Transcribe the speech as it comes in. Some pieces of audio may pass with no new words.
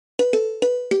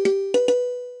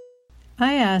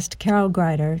I asked Carol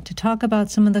Greider to talk about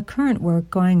some of the current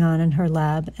work going on in her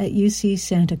lab at UC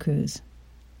Santa Cruz.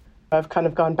 I've kind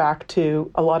of gone back to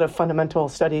a lot of fundamental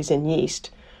studies in yeast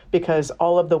because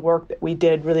all of the work that we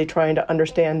did really trying to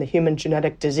understand the human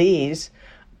genetic disease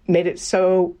made it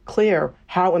so clear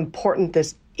how important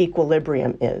this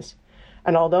equilibrium is.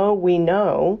 And although we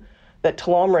know that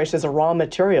telomerase is a raw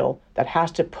material that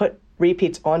has to put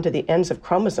repeats onto the ends of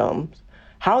chromosomes,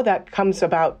 how that comes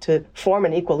about to form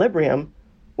an equilibrium,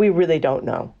 we really don't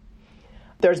know.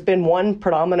 There's been one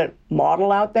predominant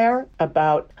model out there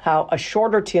about how a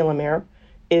shorter telomere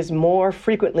is more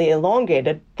frequently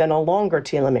elongated than a longer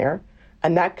telomere,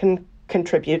 and that can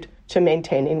contribute to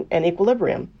maintaining an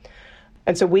equilibrium.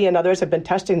 And so we and others have been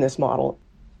testing this model.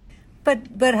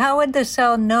 But how would the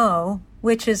cell know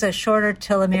which is a shorter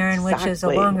telomere and which is a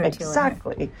longer telomere?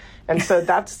 Exactly. And so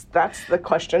that's the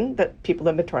question that people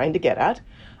have been trying to get at.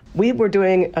 We were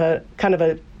doing a kind of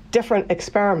a different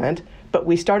experiment, but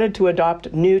we started to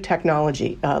adopt new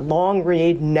technology,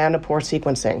 long-read nanopore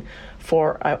sequencing.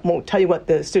 I won't tell you what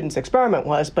the student's experiment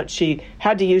was, but she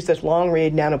had to use this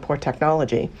long-read nanopore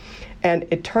technology. And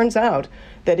it turns out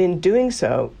that in doing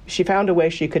so, she found a way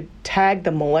she could tag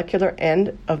the molecular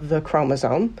end of the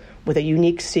chromosome with a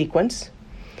unique sequence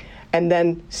and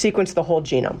then sequence the whole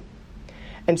genome.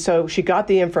 And so she got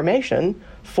the information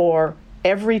for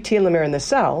every telomere in the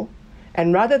cell,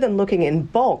 and rather than looking in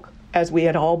bulk, as we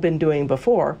had all been doing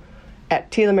before, at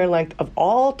telomere length of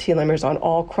all telomeres on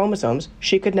all chromosomes,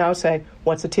 she could now say,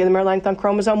 what's the telomere length on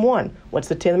chromosome 1? What's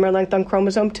the telomere length on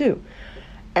chromosome 2?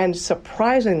 And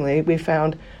surprisingly, we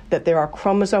found that there are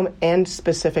chromosome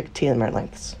end-specific telomere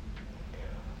lengths.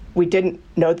 We didn't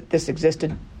know that this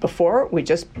existed before. We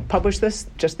just published this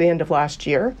just the end of last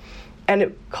year, and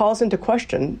it calls into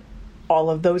question all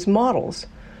of those models.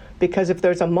 Because if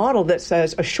there's a model that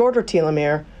says a shorter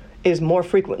telomere is more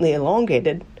frequently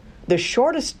elongated, the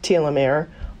shortest telomere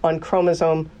on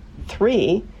chromosome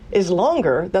 3 is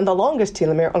longer than the longest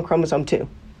telomere on chromosome 2.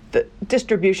 The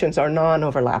distributions are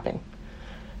non-overlapping.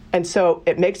 And so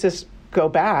it makes us go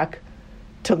back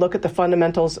to look at the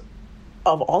fundamentals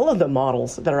of all of the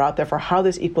models that are out there for how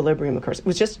this equilibrium occurs. It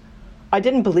was just, I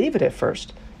didn't believe it at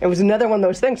first. It was another one of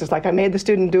those things. It's like I made the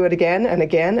student do it again,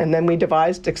 and then we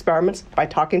devised experiments by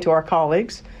talking to our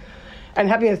colleagues. And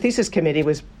having a thesis committee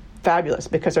was fabulous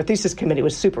because our thesis committee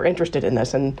was super interested in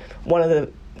this, and one of the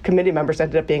committee members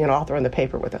ended up being an author on the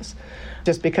paper with us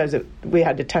just because we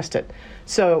had to test it.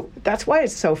 So that's why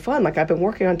it's so fun. Like I've been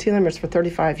working on telomeres for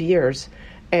 35 years,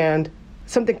 and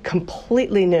something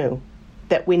completely new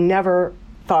that we never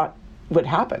thought would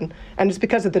happen. And it's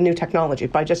because of the new technology,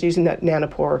 by just using that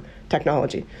nanopore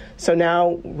technology. So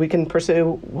now we can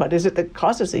pursue what is it that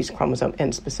causes these chromosome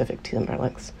end-specific telomere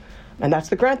lengths. And that's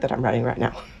the grant that I'm writing right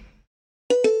now.